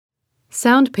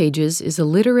Sound Pages is a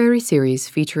literary series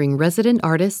featuring resident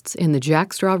artists in the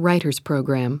Jack Straw Writers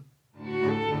Program.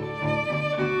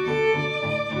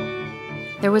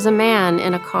 There was a man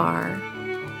in a car.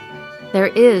 There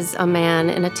is a man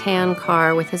in a tan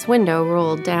car with his window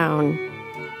rolled down,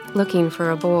 looking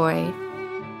for a boy.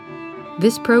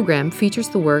 This program features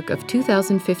the work of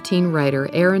 2015 writer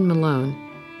Erin Malone.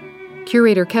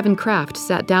 Curator Kevin Kraft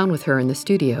sat down with her in the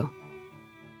studio.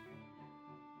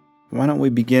 Why don't we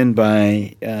begin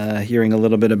by hearing a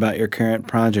little bit about your current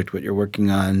project, what you're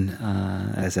working on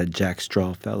as a Jack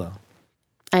Straw Fellow?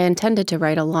 I intended to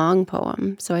write a long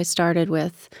poem, so I started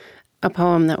with a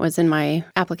poem that was in my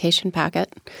application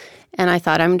packet, and I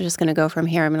thought, I'm just going to go from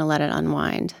here, I'm going to let it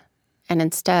unwind. And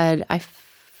instead, I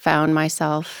found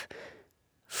myself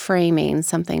framing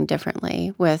something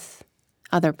differently with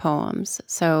other poems.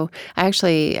 So I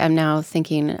actually am now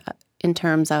thinking in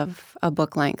terms of a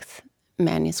book-length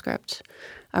manuscript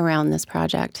around this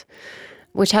project,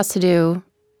 which has to do,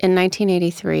 in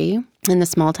 1983, in the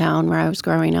small town where I was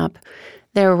growing up,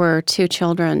 there were two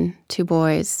children, two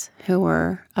boys, who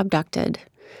were abducted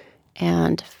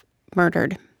and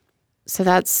murdered. So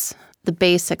that's the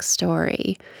basic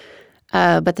story.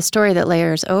 But the story that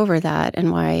layers over that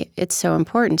and why it's so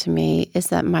important to me is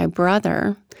that my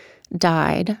brother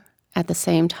died at the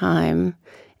same time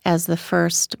as the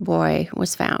first boy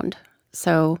was found.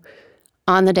 So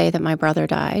on the day that my brother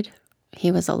died,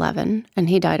 he was 11, and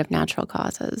he died of natural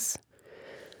causes.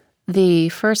 The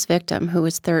first victim, who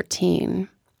was 13,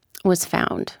 was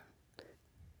found.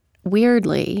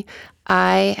 Weirdly,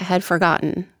 I had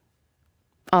forgotten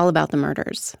all about the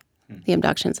murders, the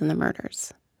abductions and the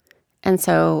murders. And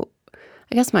so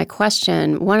I guess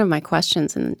one of my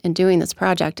questions in doing this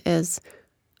project is,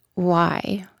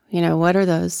 why? What are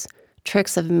those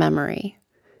tricks of memory?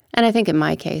 And I think in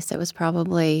my case, it was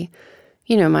probably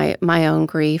my own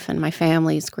grief and my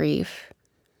family's grief.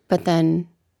 But then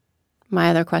my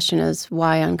other question is,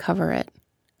 why uncover it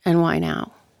and why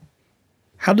now?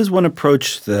 How does one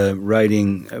approach the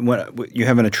writing when you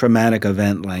have a traumatic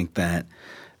event like that?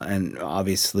 And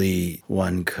obviously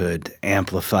one could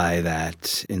amplify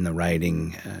that in the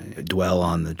writing, dwell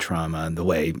on the trauma the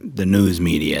way the news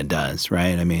media does,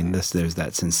 right? I mean, there's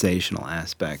that sensational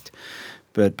aspect.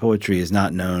 But poetry is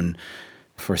not known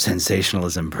for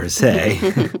sensationalism per se.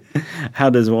 How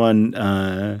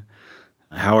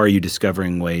are you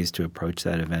discovering ways to approach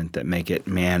that event that make it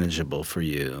manageable for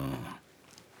you?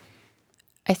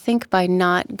 I think by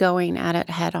not going at it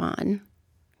head on.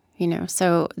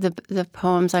 So the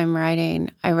poems I'm writing,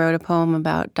 I wrote a poem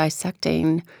about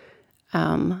dissecting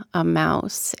a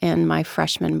mouse in my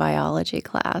freshman biology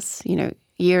class,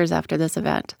 years after this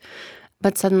event.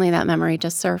 But suddenly that memory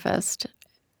just surfaced.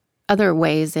 Other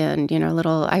ways in,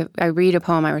 I read a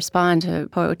poem, I respond to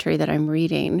poetry that I'm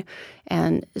reading,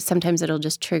 and sometimes it'll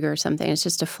just trigger something. It's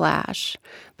just a flash.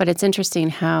 But it's interesting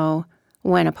how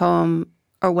when a poem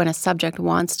or when a subject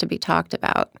wants to be talked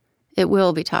about, it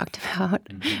will be talked about.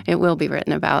 Mm-hmm. It will be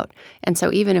written about. And so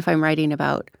even if I'm writing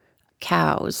about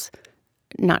cows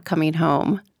not coming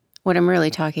home, what I'm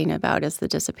really talking about is the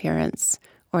disappearance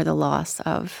or the loss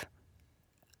of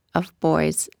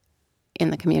boys in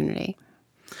the community.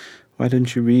 Why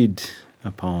don't you read a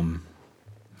poem?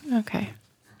 Okay.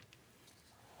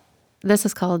 This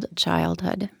is called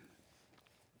Childhood.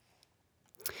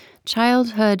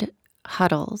 Childhood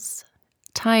huddles,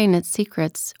 tying its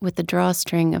secrets with the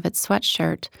drawstring of its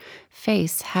sweatshirt,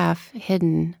 face half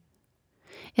hidden.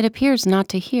 It appears not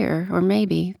to hear, or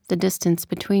maybe the distance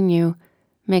between you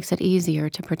makes it easier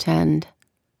to pretend.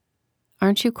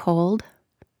 Aren't you cold?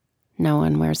 No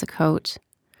one wears a coat.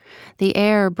 The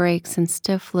air breaks in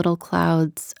stiff little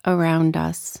clouds around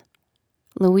us.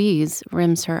 Louise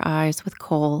rims her eyes with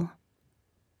kohl.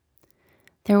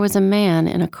 There was a man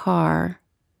in a car.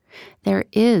 There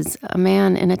is a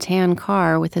man in a tan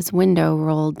car with his window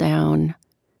rolled down,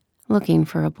 looking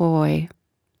for a boy.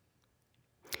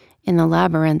 In the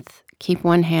labyrinth, keep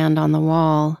one hand on the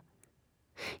wall.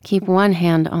 Keep one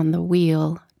hand on the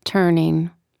wheel,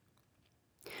 turning.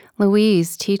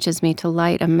 Louise teaches me to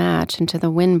light a match into the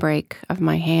windbreak of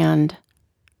my hand.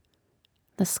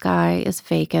 The sky is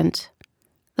vacant,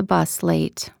 the bus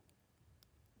late.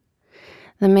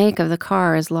 The make of the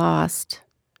car is lost.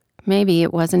 Maybe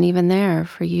it wasn't even there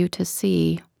for you to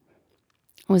see.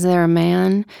 Was there a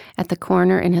man at the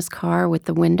corner in his car with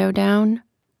the window down,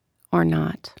 or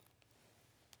not?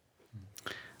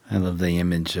 I love the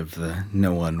image of the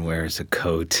no one wears a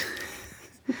coat.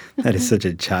 That is such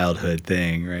a childhood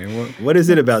thing, right? What is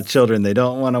it about children? They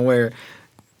don't want to wear,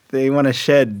 they want to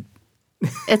shed.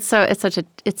 It's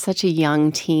such a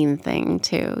young teen thing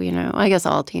too, I guess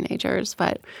all teenagers,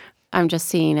 but I'm just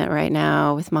seeing it right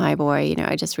now with my boy.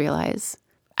 I just realize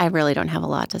I really don't have a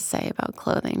lot to say about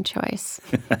clothing choice.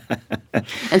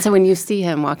 And so when you see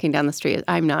him walking down the street,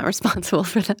 I'm not responsible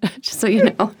for that, just so you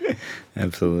know.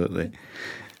 Absolutely.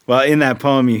 Well, in that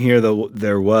poem, you hear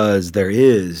there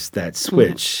is, that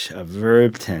switch of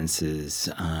verb tenses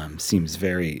seems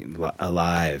very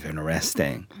alive and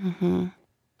arresting. Mm-hmm.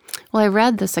 Well, I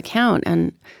read this account,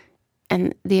 and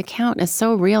the account is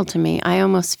so real to me, I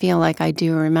almost feel like I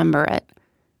do remember it.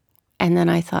 And then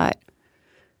I thought,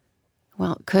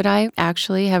 well, could I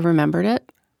actually have remembered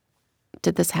it?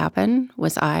 Did this happen?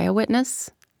 Was I a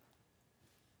witness?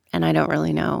 And I don't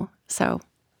really know. So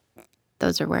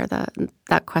those are where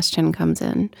that question comes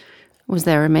in. Was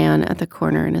there a man at the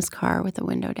corner in his car with the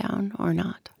window down or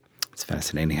not? It's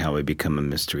fascinating how we become a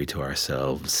mystery to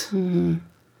ourselves. Mm-hmm.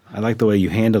 I like the way you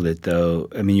handled it, though.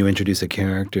 I mean, you introduce a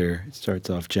character. It starts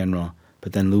off general,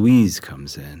 but then Louise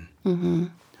comes in. Mm-hmm.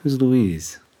 Who's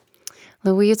Louise?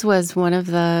 Louise was one of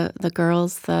the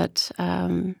girls that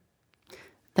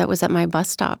was at my bus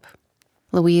stop.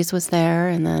 Louise was there,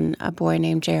 and then a boy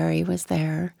named Jerry was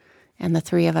there. And the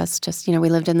three of us just, we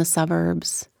lived in the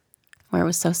suburbs where it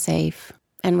was so safe.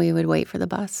 And we would wait for the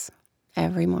bus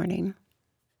every morning.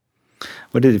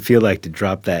 What did it feel like to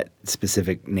drop that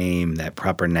specific name, that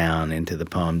proper noun, into the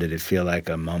poem? Did it feel like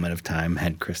a moment of time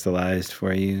had crystallized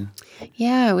for you?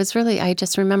 Yeah, it was really, I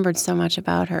just remembered so much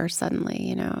about her suddenly,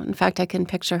 In fact, I can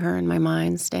picture her in my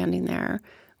mind standing there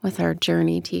with her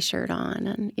Journey T-shirt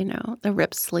on and, the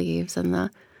ripped sleeves and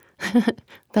the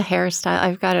the hairstyle.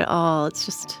 I've got it all. It's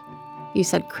just, you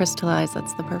said crystallize.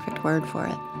 That's the perfect word for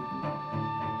it.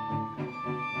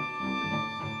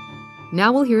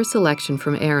 Now we'll hear a selection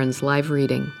from Erin's live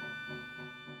reading.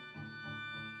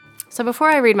 So before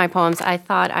I read my poems, I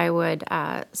thought I would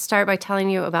start by telling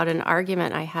you about an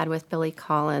argument I had with Billy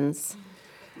Collins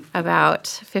about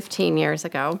 15 years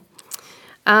ago.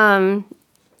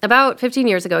 About 15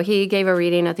 years ago, he gave a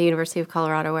reading at the University of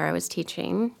Colorado where I was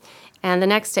teaching, and the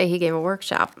next day he gave a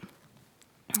workshop.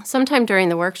 Sometime during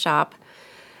the workshop,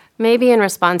 maybe in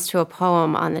response to a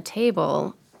poem on the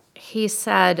table, he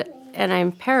said, and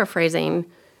I'm paraphrasing,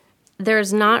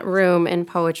 "There's not room in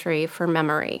poetry for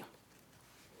memory,"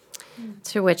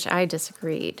 to which I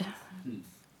disagreed.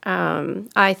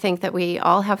 I think that we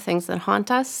all have things that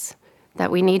haunt us that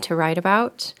we need to write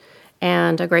about,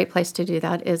 and a great place to do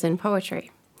that is in poetry.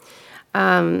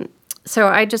 So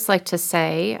I'd just like to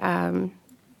say,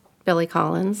 Billy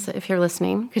Collins, if you're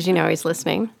listening, because he's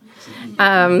listening,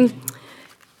 I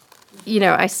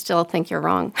still think you're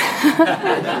wrong.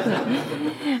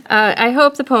 I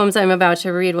hope the poems I'm about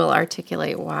to read will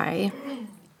articulate why.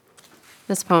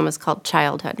 This poem is called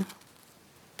Childhood.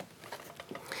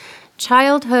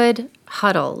 Childhood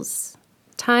huddles,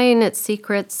 tying its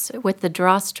secrets with the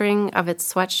drawstring of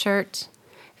its sweatshirt,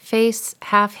 face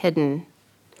half hidden.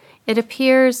 It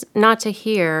appears not to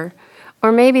hear,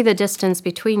 or maybe the distance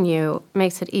between you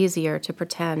makes it easier to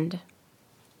pretend.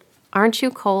 Aren't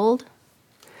you cold?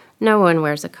 No one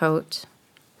wears a coat.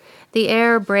 The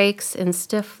air breaks in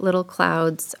stiff little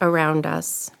clouds around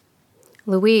us.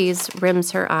 Louise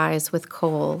rims her eyes with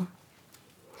kohl.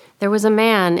 There was a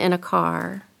man in a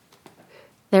car.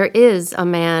 There is a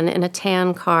man in a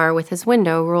tan car with his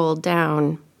window rolled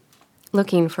down,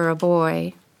 looking for a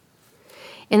boy.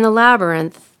 In the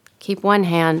labyrinth, keep one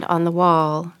hand on the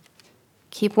wall.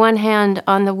 Keep one hand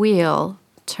on the wheel,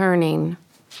 turning.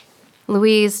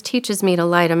 Louise teaches me to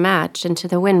light a match into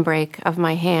the windbreak of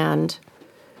my hand.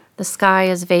 The sky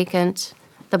is vacant,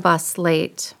 the bus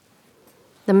late.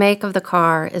 The make of the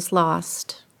car is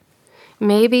lost.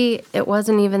 Maybe it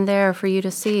wasn't even there for you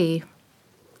to see.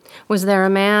 Was there a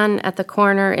man at the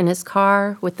corner in his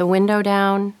car with the window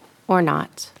down or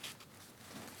not?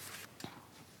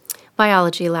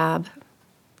 Biology lab.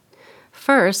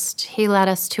 First, he led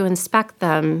us to inspect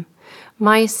them,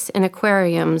 mice in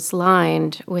aquariums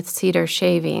lined with cedar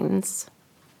shavings.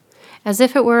 As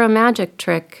if it were a magic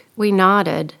trick, we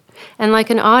nodded, and like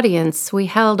an audience, we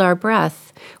held our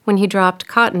breath when he dropped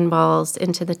cotton balls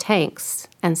into the tanks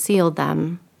and sealed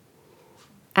them.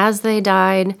 As they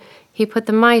died, he put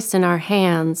the mice in our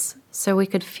hands so we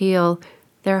could feel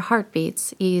their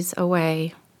heartbeats ease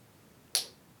away.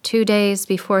 2 days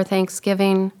before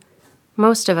Thanksgiving,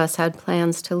 most of us had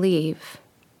plans to leave.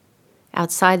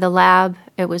 Outside the lab,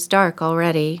 it was dark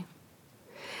already.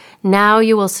 Now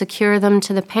you will secure them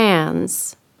to the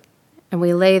pans, and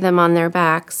we lay them on their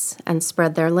backs and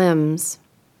spread their limbs.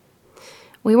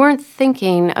 We weren't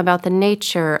thinking about the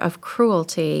nature of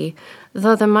cruelty,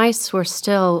 though the mice were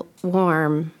still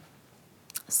warm.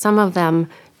 Some of them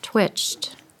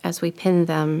twitched as we pinned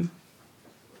them.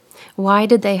 Why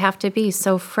did they have to be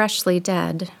so freshly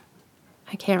dead?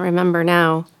 I can't remember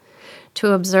now.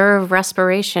 To observe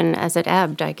respiration as it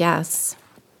ebbed, I guess.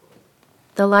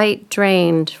 The light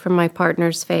drained from my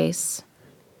partner's face.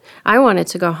 I wanted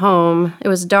to go home. It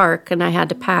was dark and I had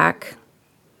to pack.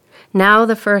 Now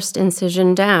the first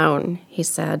incision down, he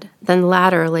said, then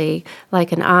laterally,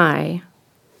 like an eye.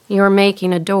 You're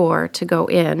making a door to go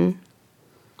in.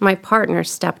 My partner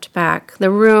stepped back. The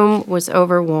room was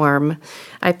overwarm.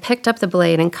 I picked up the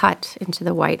blade and cut into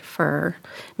the white fur,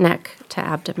 neck to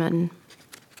abdomen.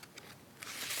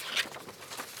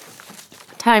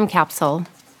 Time capsule.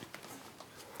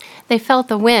 They felt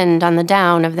the wind on the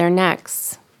down of their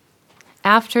necks.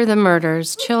 After the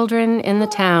murders, children in the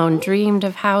town dreamed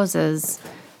of houses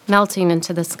melting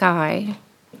into the sky.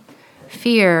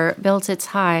 Fear built its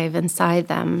hive inside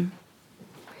them.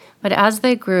 But as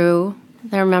they grew,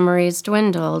 their memories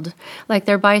dwindled, like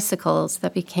their bicycles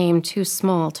that became too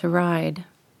small to ride.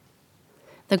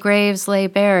 The graves lay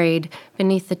buried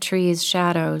beneath the trees'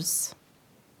 shadows.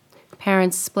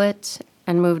 Parents split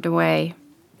and moved away.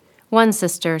 One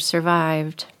sister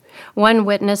survived. One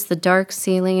witnessed the dark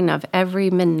ceiling of every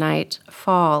midnight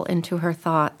fall into her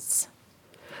thoughts.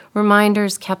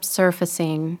 Reminders kept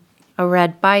surfacing. A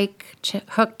red bike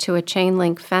hooked to a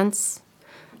chain-link fence,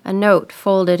 a note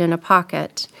folded in a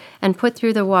pocket and put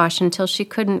through the wash until she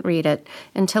couldn't read it,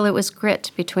 until it was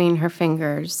grit between her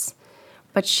fingers.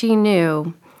 But she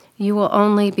knew, you will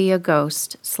only be a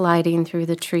ghost sliding through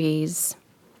the trees.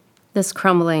 This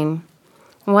crumbling.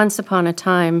 Once upon a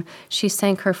time, she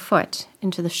sank her foot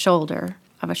into the shoulder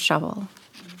of a shovel.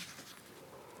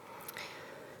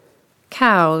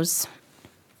 Cows.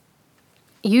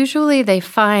 Usually they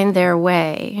find their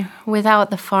way without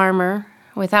the farmer,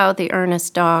 without the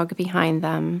earnest dog behind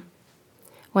them.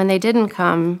 When they didn't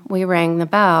come, we rang the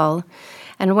bell,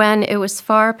 and when it was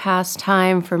far past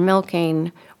time for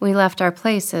milking, we left our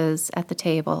places at the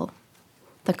table.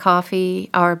 The coffee,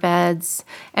 our beds,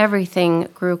 everything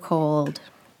grew cold.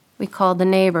 We called the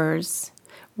neighbors.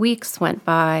 Weeks went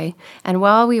by, and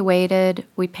while we waited,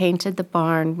 we painted the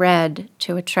barn red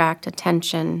to attract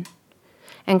attention,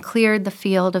 and cleared the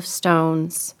field of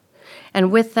stones,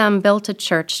 and with them built a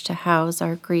church to house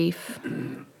our grief.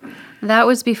 That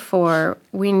was before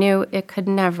we knew it could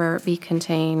never be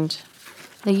contained.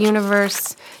 The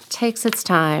universe takes its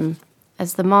time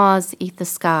as the moths eat the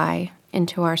sky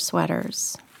into our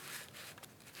sweaters.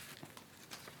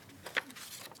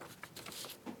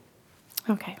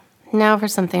 Okay, now for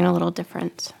something a little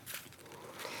different.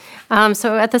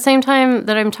 So at the same time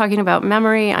that I'm talking about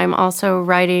memory, I'm also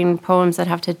writing poems that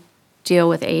have to deal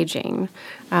with aging.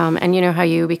 And you know how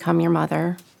you become your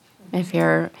mother. If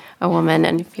you're a woman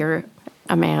and if you're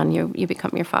a man, you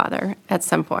become your father at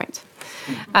some point,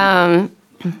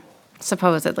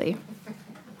 supposedly.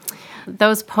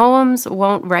 Those poems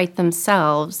won't write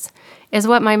themselves, is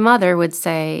what my mother would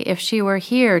say if she were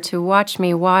here to watch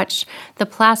me watch the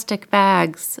plastic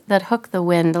bags that hook the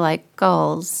wind like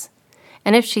gulls,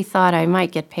 and if she thought I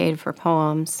might get paid for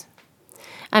poems.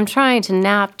 I'm trying to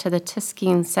nap to the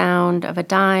tisking sound of a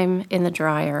dime in the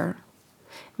dryer.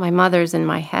 My mother's in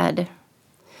my head.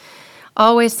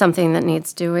 Always something that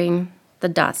needs doing. The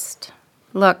dust.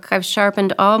 Look, I've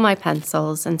sharpened all my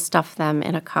pencils and stuffed them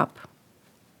in a cup.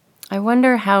 I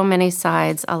wonder how many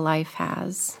sides a life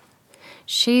has.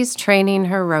 She's training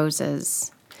her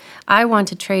roses. I want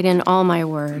to trade in all my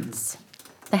words.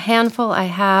 The handful I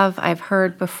have, I've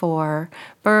heard before,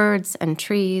 birds and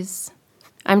trees.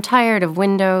 I'm tired of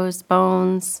windows,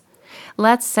 bones.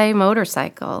 Let's say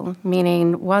motorcycle,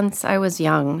 meaning once I was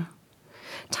young.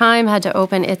 Time had to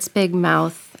open its big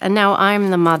mouth, and now I'm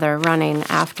the mother running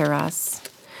after us.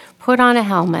 Put on a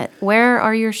helmet. Where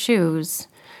are your shoes?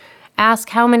 Ask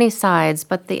how many sides,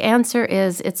 but the answer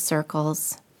is it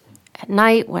circles. At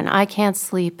night, when I can't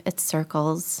sleep, it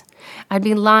circles. I'd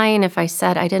be lying if I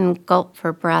said I didn't gulp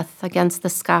for breath against the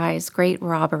sky's great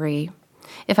robbery,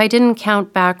 if I didn't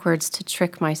count backwards to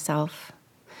trick myself.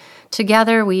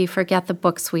 Together, we forget the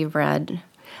books we've read.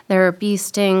 There are bee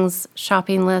stings,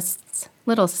 shopping lists,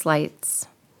 little slights.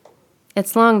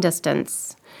 It's long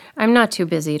distance. I'm not too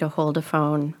busy to hold a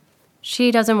phone. She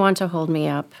doesn't want to hold me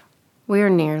up. We're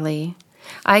nearly.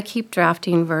 I keep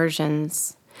drafting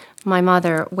versions. My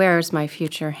mother wears my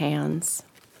future hands.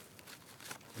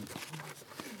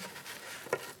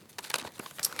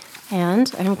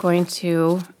 And I'm going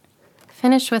to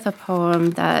finish with a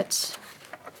poem that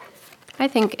I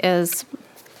think is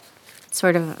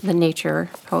sort of the nature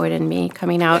poet in me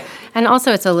coming out. And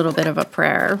also it's a little bit of a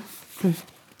prayer.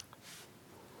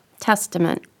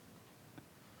 Testament.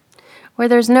 Where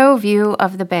there's no view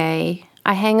of the bay,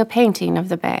 I hang a painting of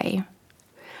the bay.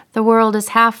 The world is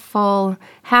half full,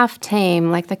 half tame,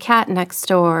 like the cat next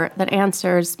door that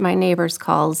answers my neighbor's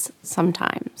calls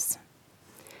sometimes.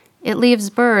 It leaves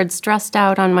birds dressed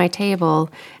out on my table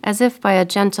as if by a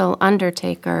gentle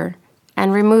undertaker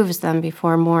and removes them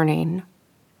before morning.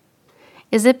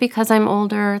 Is it because I'm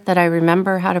older that I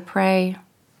remember how to pray?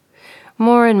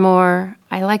 More and more,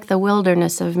 I like the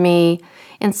wilderness of me,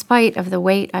 in spite of the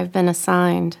weight I've been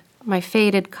assigned, my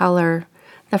faded color,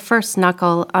 the first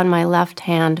knuckle on my left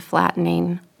hand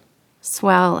flattening,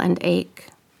 swell and ache.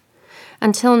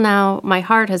 Until now, my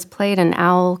heart has played an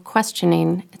owl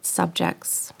questioning its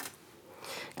subjects.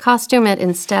 Costume it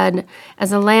instead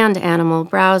as a land animal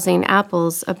browsing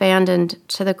apples abandoned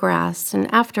to the grass,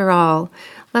 and after all,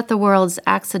 let the world's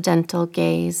accidental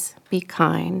gaze be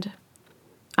kind.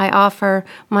 I offer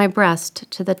my breast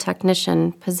to the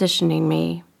technician positioning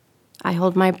me. I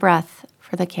hold my breath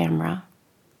for the camera.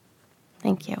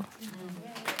 Thank you.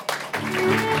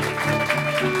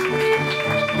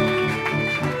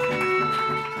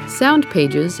 Sound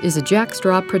Pages is a Jack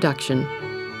Straw production.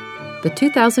 The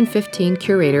 2015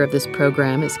 curator of this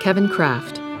program is Kevin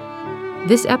Kraft.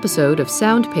 This episode of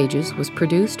Sound Pages was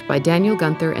produced by Daniel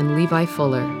Gunther and Levi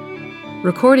Fuller.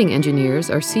 Recording engineers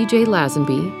are C.J.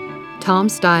 Lazenby, Tom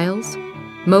Stiles,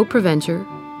 Mo Preventure,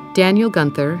 Daniel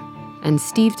Gunther, and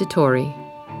Steve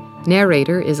DeTore.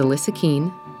 Narrator is Alyssa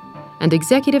Keene, and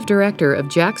Executive Director of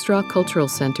Jack Straw Cultural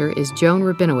Center is Joan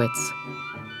Rabinowitz.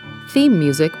 Theme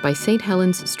music by St.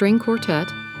 Helens String Quartet,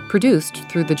 produced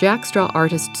through the Jack Straw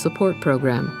Artist Support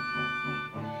Program.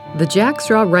 The Jack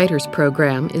Straw Writers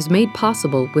Program is made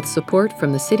possible with support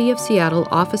from the City of Seattle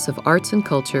Office of Arts and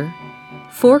Culture,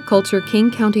 For Culture King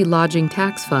County Lodging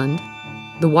Tax Fund,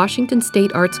 the Washington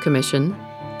State Arts Commission,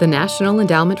 the National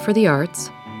Endowment for the Arts,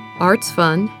 Arts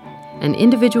Fund, and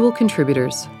individual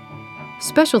contributors.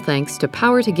 Special thanks to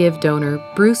Power to Give donor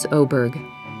Bruce Oberg.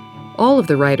 All of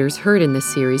the writers heard in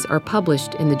this series are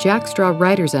published in the Jack Straw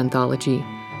Writers Anthology,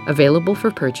 available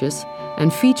for purchase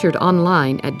and featured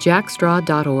online at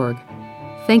jackstraw.org.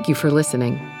 Thank you for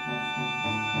listening.